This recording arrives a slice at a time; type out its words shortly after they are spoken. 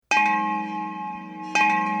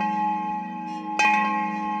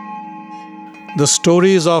The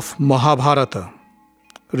stories of Mahabharata,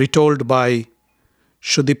 retold by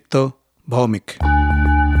Sudipta Bhaumik.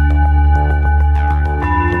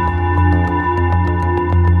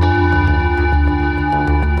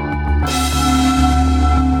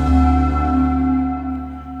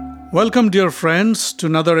 Welcome, dear friends, to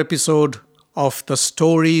another episode of the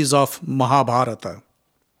stories of Mahabharata.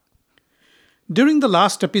 During the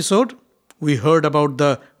last episode, we heard about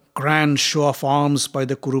the grand show of arms by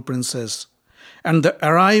the Kuru princess and the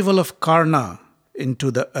arrival of Karna into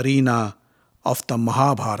the arena of the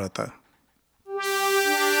Mahabharata.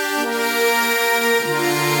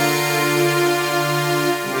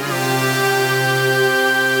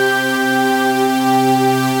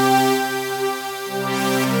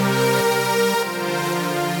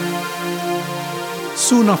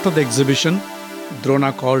 Soon after the exhibition,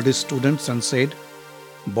 Drona called his students and said,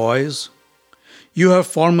 "Boys, you have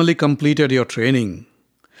formally completed your training,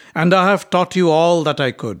 and I have taught you all that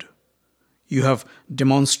I could. You have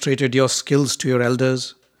demonstrated your skills to your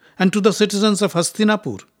elders and to the citizens of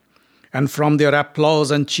Hastinapur, and from their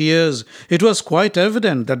applause and cheers, it was quite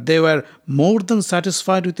evident that they were more than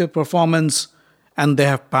satisfied with your performance, and they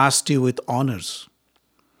have passed you with honors.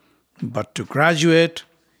 But to graduate,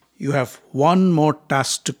 you have one more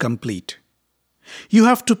task to complete. You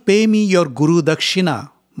have to pay me your Guru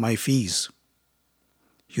Dakshina, my fees."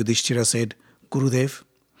 Yudhishthira said, "Gurudev,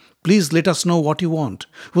 please let us know what you want.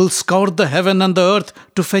 We'll scour the heaven and the earth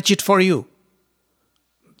to fetch it for you."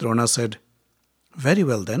 Drona said, "Very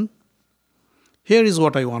well then. Here is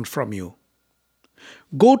what I want from you.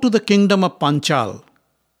 Go to the kingdom of Panchal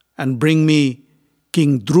and bring me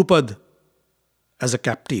King Drupad as a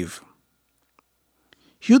captive."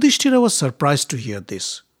 Yudhishthira was surprised to hear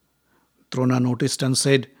this. Drona noticed and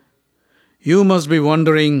said, "You must be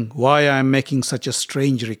wondering why I am making such a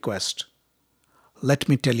strange request. Let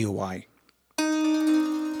me tell you why.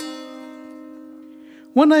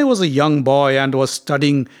 When I was a young boy and was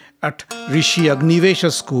studying at Rishi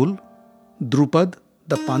Agnivesha school, Drupad,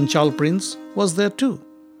 the Panchal prince, was there too.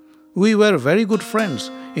 We were very good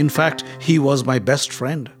friends. In fact, he was my best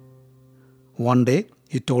friend. One day,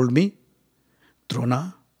 he told me,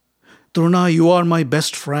 Drona, you are my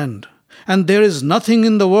best friend, and there is nothing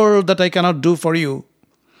in the world that I cannot do for you.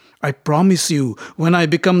 I promise you, when I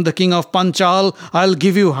become the king of Panchal, I'll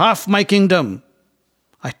give you half my kingdom."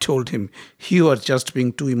 I told him, "You are just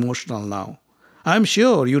being too emotional now. I'm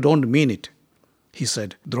sure you don't mean it." He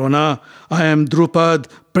said, "Drona, I am Drupad,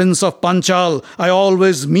 prince of Panchal. I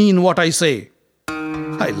always mean what I say."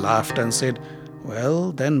 I laughed and said,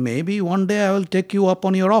 "Well, then maybe one day I will take you up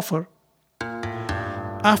on your offer."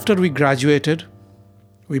 After we graduated,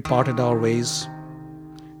 we parted our ways.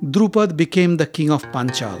 Drupad became the king of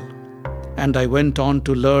Panchal, and I went on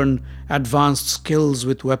to learn advanced skills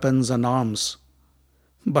with weapons and arms.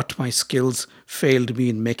 But my skills failed me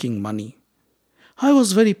in making money. I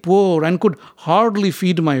was very poor and could hardly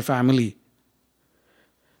feed my family.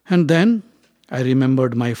 And then I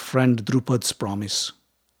remembered my friend Drupad's promise.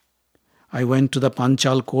 I went to the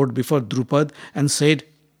Panchal court before Drupad and said,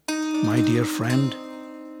 "My dear friend,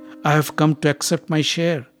 I have come to accept my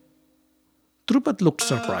share." Drupad looked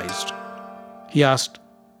surprised. He asked,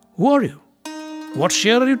 "Who are you? What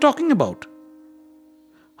share are you talking about?"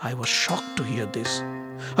 I was shocked to hear this.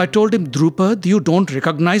 I told him, "Drupad, you don't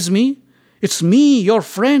recognize me? It's me, your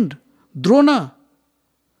friend, Drona."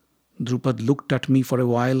 Drupad looked at me for a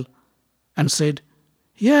while and said,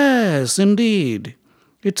 "Yes, indeed,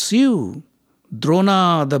 it's you,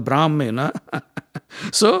 Drona the Brahmin.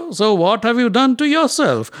 So what have you done to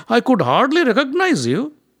yourself? I could hardly recognize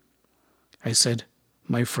you." I said,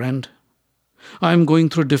 "My friend, I am going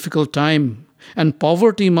through a difficult time, and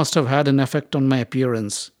poverty must have had an effect on my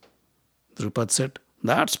appearance." Drupad said,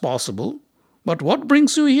 "That's possible. But what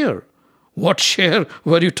brings you here? What share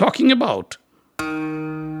were you talking about?"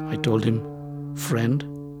 I told him, "Friend,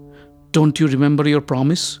 don't you remember your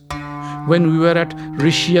promise? When we were at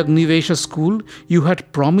Rishi Agnivesha school, you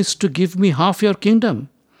had promised to give me half your kingdom.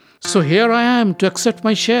 So here I am to accept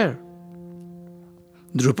my share."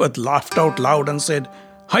 Drupad laughed out loud and said,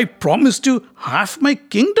 "I promised you half my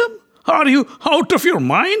kingdom? Are you out of your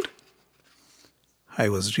mind?" I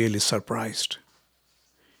was really surprised.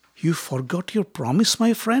 "You forgot your promise,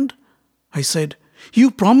 my friend?" I said.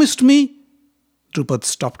 "You promised me?" Drupad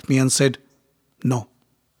stopped me and said,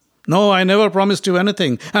 No, I never promised you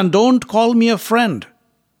anything, and don't call me a friend.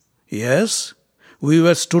 Yes, we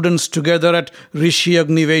were students together at Rishi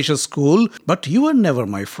Agnivesha school, but you were never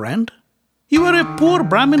my friend. You were a poor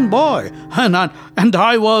Brahmin boy, and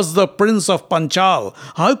I was the prince of Panchal.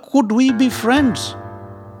 How could we be friends?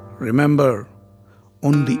 Remember,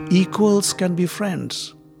 Only equals can be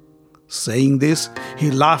friends. Saying this,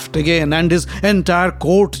 he laughed again, and his entire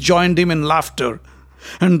court joined him in laughter.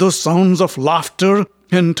 And those sounds of laughter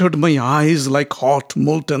entered my eyes like hot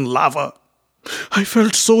molten lava. I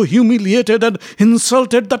felt so humiliated and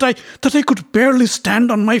insulted that I could barely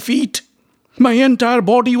stand on my feet. My entire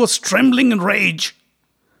body was trembling in rage.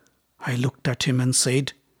 I looked at him and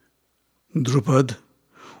said, "Drupad,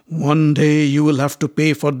 one day you will have to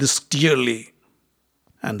pay for this dearly."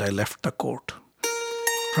 And I left the court.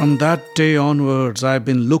 From that day onwards, I have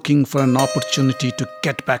been looking for an opportunity to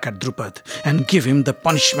get back at Drupad and give him the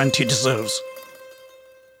punishment he deserves.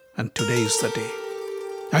 And today is the day.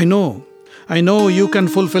 I know you can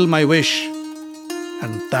fulfill my wish,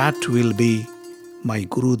 and that will be my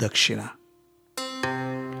Guru Dakshina.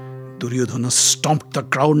 Duryodhana stomped the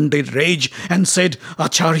ground in rage and said,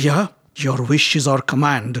 "Acharya, your wish is our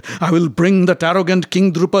command. I will bring that arrogant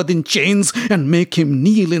King Drupad in chains and make him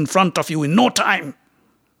kneel in front of you in no time."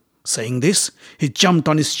 Saying this, he jumped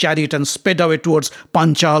on his chariot and sped away towards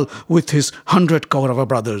Panchal with his 100 Kaurava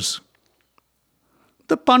brothers.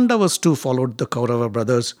 The Pandavas too followed the Kaurava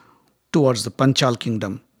brothers towards the Panchal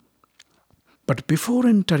kingdom. But before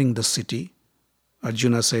entering the city,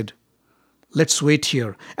 Arjuna said, "Let's wait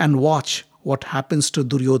here and watch what happens to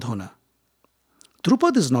Duryodhana.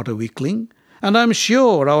 Drupad is not a weakling, and I'm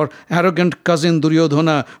sure our arrogant cousin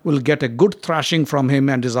Duryodhana will get a good thrashing from him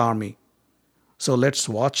and his army. So let's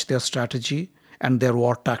watch their strategy and their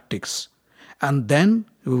war tactics, and then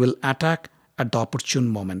we will attack at the opportune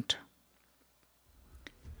moment."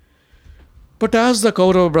 But as the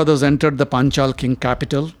Kaurava brothers entered the Panchal king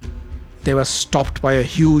capital, they were stopped by a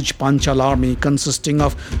huge Panchal army consisting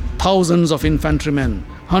of thousands of infantrymen,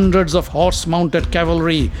 hundreds of horse-mounted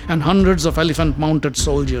cavalry, and hundreds of elephant-mounted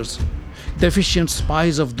soldiers. The efficient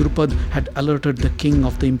spies of Drupad had alerted the king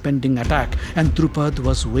of the impending attack, and Drupad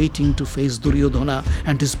was waiting to face Duryodhana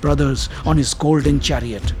and his brothers on his golden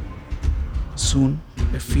chariot. Soon,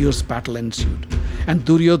 a fierce battle ensued, and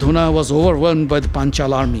Duryodhana was overwhelmed by the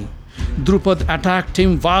Panchal army. Drupad attacked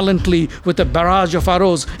him violently with a barrage of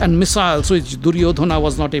arrows and missiles which Duryodhana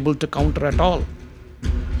was not able to counter at all.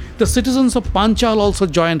 The citizens of Panchal also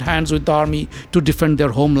joined hands with the army to defend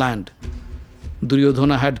their homeland.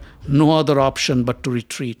 Duryodhana had no other option but to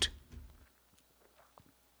retreat.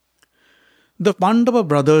 The Pandava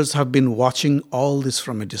brothers have been watching all this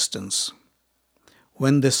from a distance.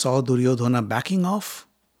 When they saw Duryodhana backing off,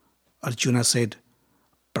 Arjuna said,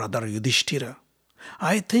 "Brother Yudhishthira,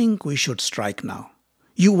 I think we should strike now.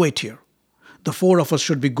 You wait here. The four of us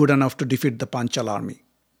should be good enough to defeat the Panchal army."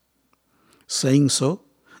 Saying so,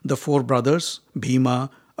 the four brothers,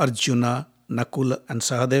 Bhima, Arjuna, Nakula, and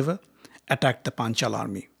Sahadeva, attacked the Panchal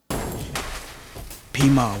army.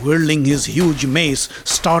 Bhima, whirling his huge mace,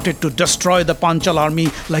 started to destroy the Panchal army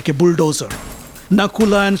like a bulldozer.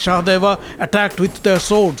 Nakula and Sahadeva attacked with their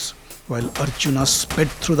swords, while Arjuna sped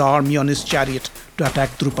through the army on his chariot to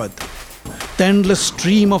attack Drupad. The endless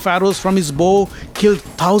stream of arrows from his bow killed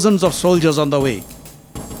thousands of soldiers on the way.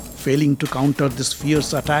 Failing to counter this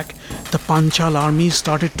fierce attack, the Panchal army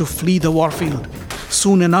started to flee the warfield.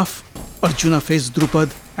 Soon enough, Arjuna faced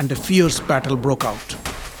Drupad and a fierce battle broke out.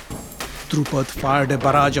 Drupad fired a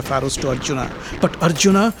barrage of arrows to Arjuna, but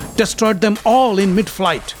Arjuna destroyed them all in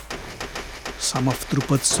mid-flight. Some of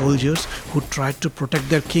Drupad's soldiers who tried to protect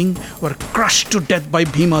their king were crushed to death by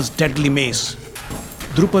Bhima's deadly mace.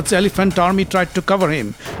 Drupad's elephant army tried to cover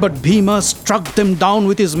him, but Bhima struck them down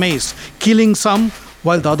with his mace, killing some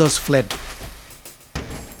while the others fled.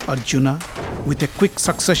 Arjuna, with a quick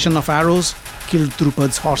succession of arrows, killed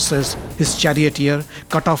Drupad's horses, his charioteer,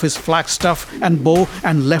 cut off his flagstaff and bow,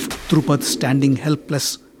 and left Drupad standing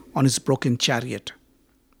helpless on his broken chariot.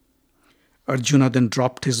 Arjuna then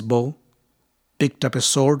dropped his bow, picked up a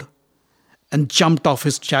sword, and jumped off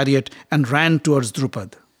his chariot and ran towards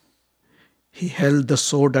Drupad. He held the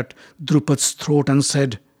sword at Drupad's throat and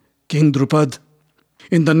said, "King Drupad,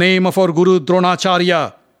 in the name of our Guru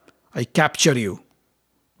Dronacharya, I capture you.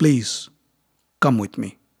 Please, come with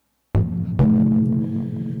me."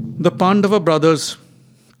 The Pandava brothers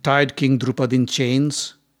tied King Drupad in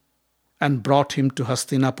chains and brought him to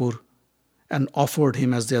Hastinapur and offered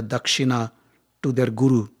him as their dakshina to their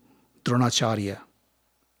Guru Dronacharya.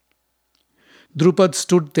 Drupad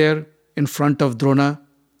stood there in front of Drona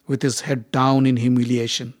with his head down in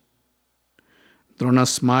humiliation. Drona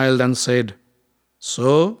smiled and said,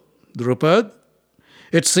 "So, Drupad,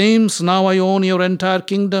 it seems now I own your entire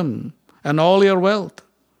kingdom and all your wealth.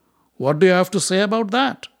 What do you have to say about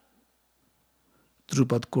that?"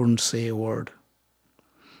 Drupad couldn't say a word.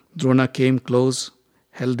 Drona came close,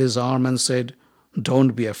 held his arm and said,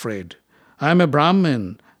 "Don't be afraid. I am a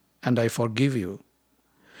Brahmin and I forgive you.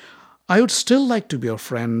 I would still like to be your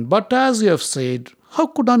friend, but as you have said, how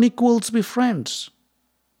could unequals be friends?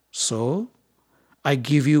 So, I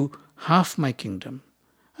give you half my kingdom,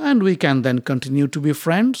 and we can then continue to be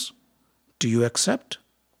friends. Do you accept?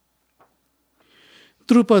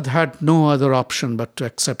 Drupad had no other option but to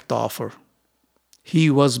accept the offer. He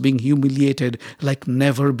was being humiliated like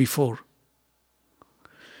never before.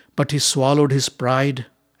 But he swallowed his pride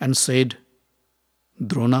and said,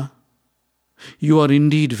 Drona, you are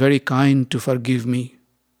indeed very kind to forgive me.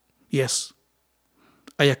 Yes,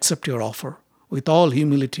 I accept your offer with all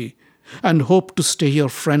humility and hope to stay your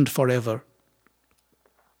friend forever.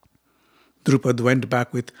 Drupad went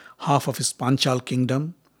back with half of his Panchal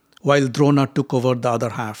kingdom, while Drona took over the other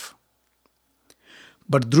half.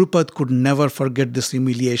 But Drupad could never forget this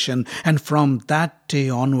humiliation, and from that day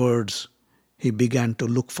onwards, he began to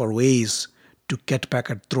look for ways to get back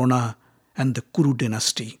at Drona and the Kuru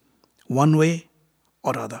dynasty, one way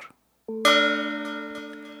or other.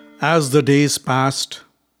 As the days passed,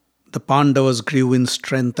 the Pandavas grew in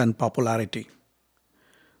strength and popularity.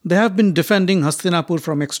 They have been defending Hastinapur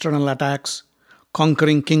from external attacks,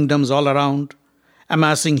 conquering kingdoms all around,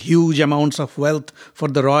 amassing huge amounts of wealth for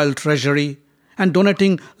the royal treasury, and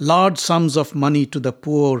donating large sums of money to the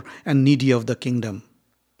poor and needy of the kingdom.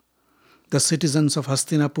 The citizens of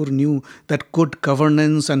Hastinapur knew that good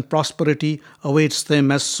governance and prosperity awaits them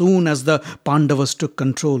as soon as the Pandavas took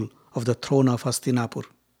control of the throne of Hastinapur.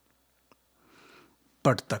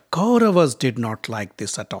 But the Kauravas did not like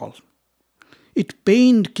this at all. It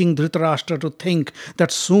pained King Dhritarashtra to think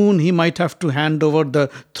that soon he might have to hand over the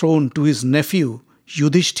throne to his nephew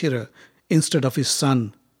Yudhishthira instead of his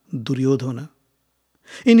son Duryodhana.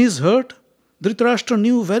 In his hurt, Dhritarashtra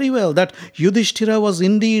knew very well that Yudhishthira was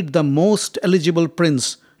indeed the most eligible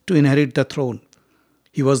prince to inherit the throne.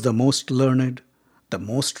 He was the most learned, the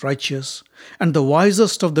most righteous, and the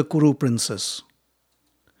wisest of the Kuru princes.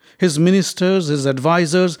 His ministers, his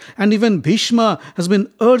advisors, and even Bhishma has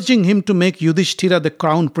been urging him to make Yudhishthira the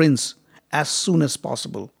crown prince as soon as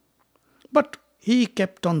possible. But he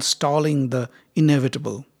kept on stalling the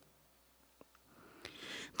inevitable.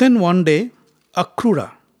 Then one day,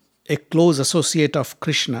 Akrura, a close associate of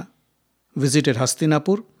Krishna, visited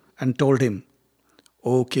Hastinapur and told him,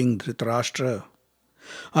 O King Dhritarashtra,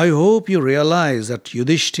 I hope you realize that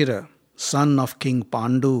Yudhishthira, son of King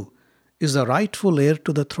Pandu, is the rightful heir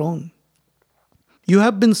to the throne. You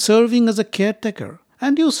have been serving as a caretaker,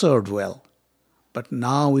 and you served well. But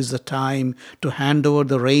now is the time to hand over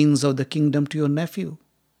the reins of the kingdom to your nephew.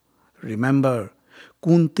 Remember,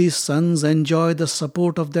 Kunti's sons enjoy the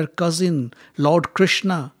support of their cousin, Lord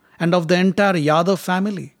Krishna, and of the entire Yadav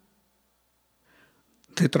family.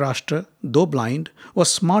 Dhritarashtra, though blind,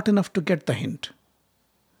 was smart enough to get the hint.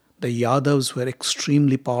 The Yadavs were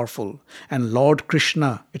extremely powerful, and Lord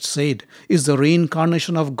Krishna, it said, is the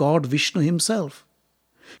reincarnation of God Vishnu himself.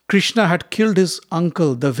 Krishna had killed his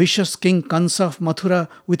uncle, the vicious king Kansa of Mathura,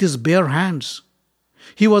 with his bare hands.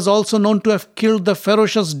 He was also known to have killed the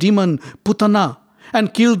ferocious demon Putana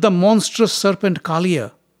and killed the monstrous serpent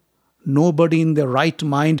Kaliya. Nobody in their right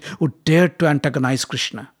mind would dare to antagonize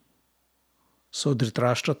Krishna. So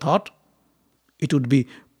Dhritarashtra thought it would be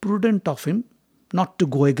prudent of him not to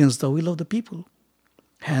go against the will of the people.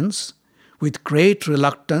 Hence, with great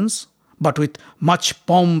reluctance, but with much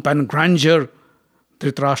pomp and grandeur,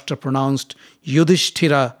 Dhritarashtra pronounced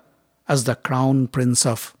Yudhishthira as the crown prince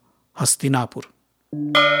of Hastinapur.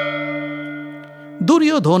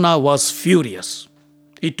 Duryodhana was furious.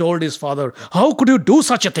 He told his father, How could you do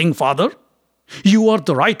such a thing, father? You are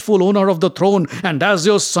the rightful owner of the throne, and as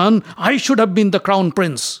your son, I should have been the crown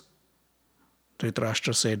prince.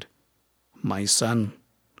 Dhritarashtra said, My son,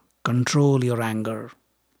 control your anger.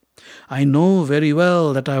 I know very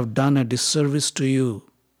well that I have done a disservice to you.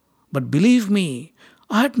 But believe me,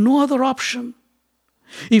 I had no other option.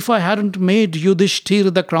 If I hadn't made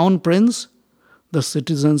Yudhishthir the crown prince, the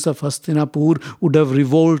citizens of Hastinapur would have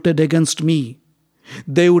revolted against me.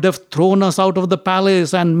 They would have thrown us out of the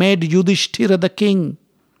palace and made Yudhishthira the king.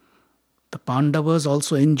 The Pandavas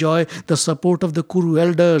also enjoy the support of the Kuru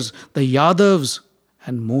elders, the Yadavs,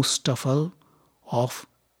 and most of all, of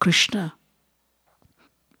Krishna.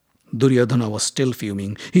 Duryodhana was still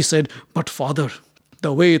fuming. He said, But father,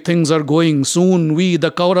 the way things are going, soon we,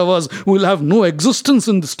 the Kauravas, will have no existence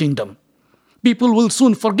in this kingdom. People will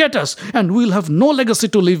soon forget us, and we'll have no legacy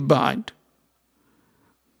to leave behind.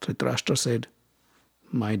 Dhritarashtra said,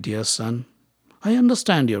 My dear son, I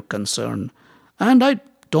understand your concern, and I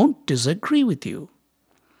don't disagree with you.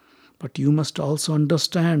 But you must also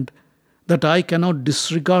understand that I cannot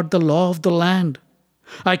disregard the law of the land.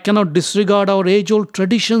 I cannot disregard our age-old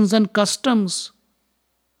traditions and customs.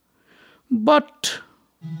 But,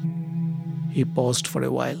 he paused for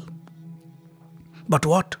a while. But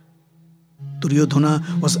what?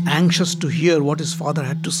 Duryodhana was anxious to hear what his father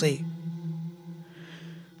had to say.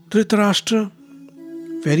 Dhritarashtra,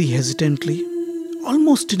 very hesitantly,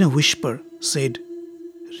 almost in a whisper, said,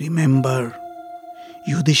 "Remember,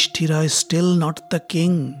 Yudhishthira is still not the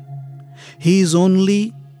king. He is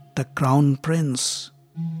only the crown prince."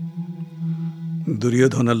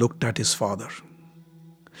 Duryodhana looked at his father.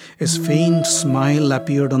 A faint smile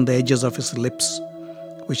appeared on the edges of his lips,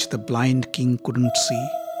 which the blind king couldn't see.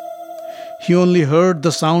 He only heard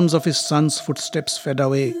the sounds of his son's footsteps fade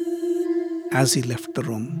away as he left the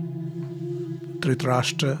room.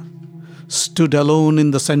 Dhritarashtra stood alone in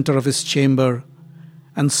the center of his chamber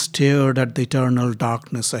and stared at the eternal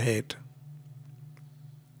darkness ahead.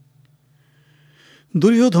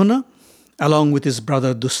 Duryodhana, along with his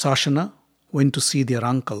brother Dussasana, went to see their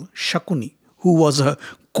uncle Shakuni, who was a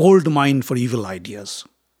gold mine for evil ideas.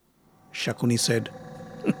 Shakuni said,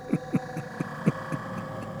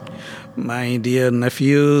 "My dear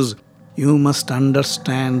nephews, you must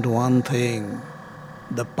understand one thing.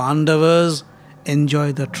 The Pandavas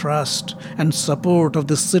enjoy the trust and support of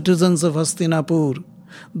the citizens of Hastinapur.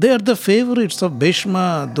 They are the favorites of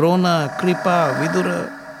Bhishma, Drona, Kripa, Vidura.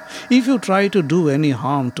 If you try to do any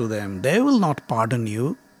harm to them, they will not pardon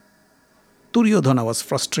you." Duryodhana was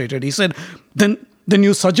frustrated. He said, Then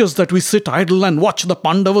you suggest that we sit idle and watch the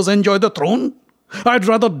Pandavas enjoy the throne? I'd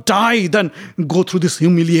rather die than go through this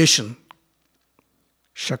humiliation."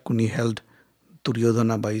 Shakuni held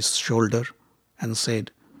Duryodhana by his shoulder and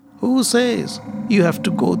said, "Who says you have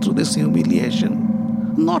to go through this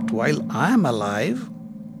humiliation? Not while I am alive."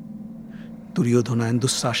 Duryodhana and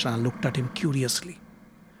Dussasana looked at him curiously.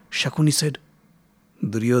 Shakuni said,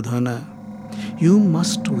 "Duryodhana, you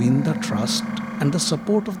must win the trust and the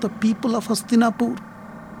support of the people of Hastinapur.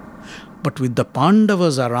 But with the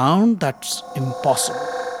Pandavas around, that's impossible.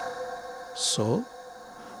 So,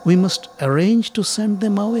 we must arrange to send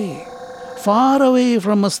them away, far away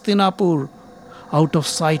from Hastinapur, out of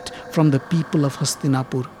sight from the people of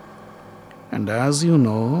Hastinapur. And as you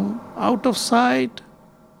know, out of sight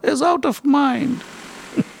is out of mind."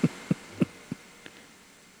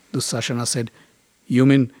 Dussasana said, You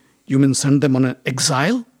mean send them on an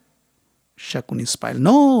exile?" Shakuni smiled.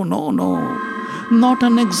 No, not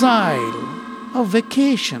an exile, a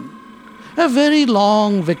vacation. A very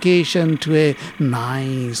long vacation to a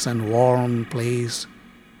nice and warm place.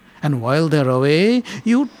 And while they're away,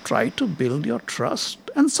 you try to build your trust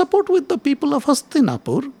and support with the people of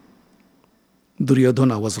Hastinapur.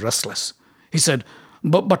 Duryodhana was restless. He said,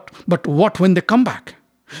 But what when they come back?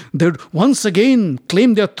 They'd once again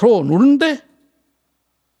claim their throne, wouldn't they?"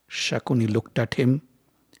 Shakuni looked at him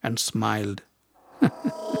and smiled.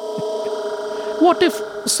 "What if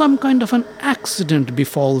some kind of an accident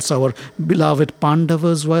befalls our beloved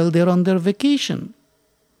Pandavas while they're on their vacation?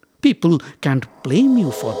 People can't blame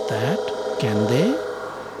you for that, can they?"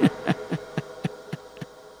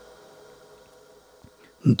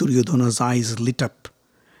 Duryodhana's eyes lit up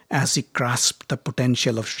as he grasped the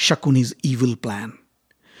potential of Shakuni's evil plan.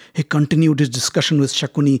 He continued his discussion with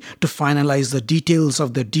Shakuni to finalize the details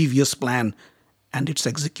of the devious plan and its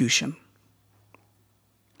execution.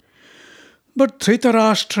 But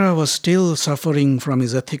Dhritarashtra was still suffering from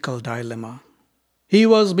his ethical dilemma. He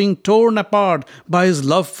was being torn apart by his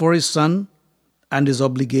love for his son and his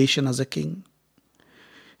obligation as a king.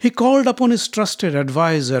 He called upon his trusted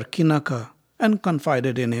advisor, Kinaka, and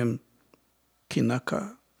confided in him,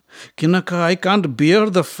 Kinaka, I can't bear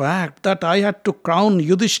the fact that I had to crown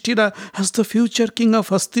Yudhishthira as the future king of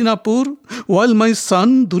Hastinapur while my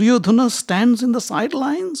son Duryodhana stands in the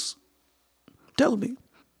sidelines. Tell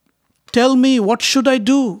me, what should I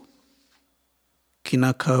do?"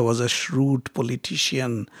 Kinaka was a shrewd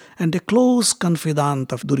politician and a close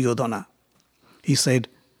confidant of Duryodhana. He said,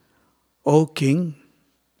 "O king,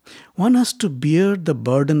 one has to bear the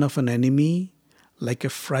burden of an enemy like a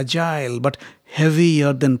fragile but heavy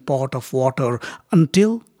earthen pot of water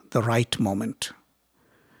until the right moment.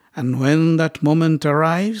 And when that moment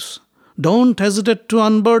arrives, don't hesitate to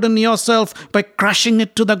unburden yourself by crushing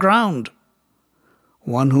it to the ground.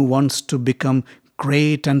 One who wants to become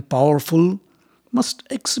great and powerful must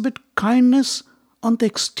exhibit kindness on the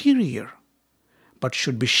exterior, but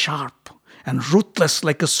should be sharp and ruthless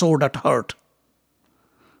like a sword at heart.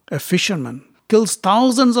 A fisherman kills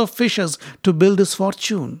thousands of fishes to build his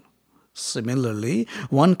fortune. Similarly,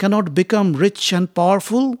 one cannot become rich and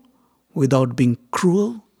powerful without being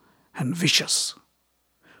cruel and vicious.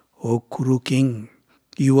 O Kuru king,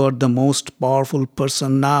 You are the most powerful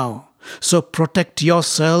person now. So protect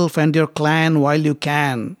yourself and your clan while you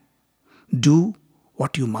can. Do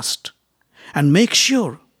what you must. And make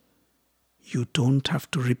sure you don't have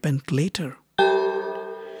to repent later.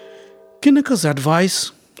 Kinaka's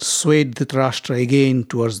advice swayed Dhritarashtra again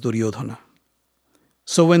towards Duryodhana.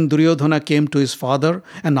 So when Duryodhana came to his father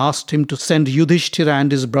and asked him to send Yudhishthira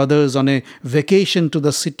and his brothers on a vacation to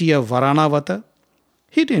the city of Varanavata,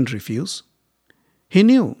 he didn't refuse. He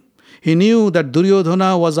knew that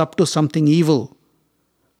Duryodhana was up to something evil,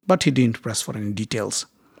 but he didn't press for any details.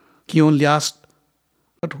 He only asked,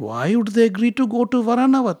 but why would they agree to go to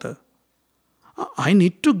Varanavata? I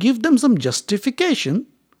need to give them some justification.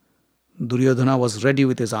 Duryodhana was ready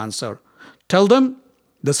with his answer. Tell them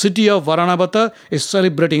the city of Varanavata is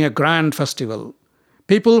celebrating a grand festival.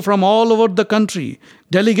 People from all over the country,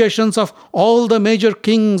 delegations of all the major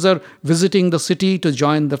kings are visiting the city to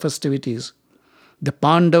join the festivities. The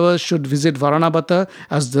Pandavas should visit Varanavata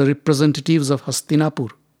as the representatives of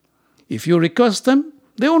Hastinapur. If you request them,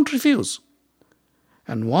 they won't refuse.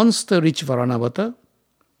 And once they reach Varanavata,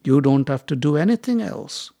 you don't have to do anything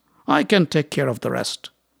else. I can take care of the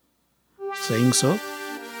rest. Saying so,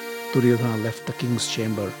 Duryodhana left the king's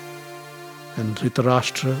chamber, and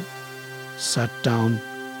Dhritarashtra sat down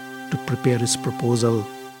to prepare his proposal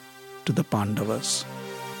to the Pandavas.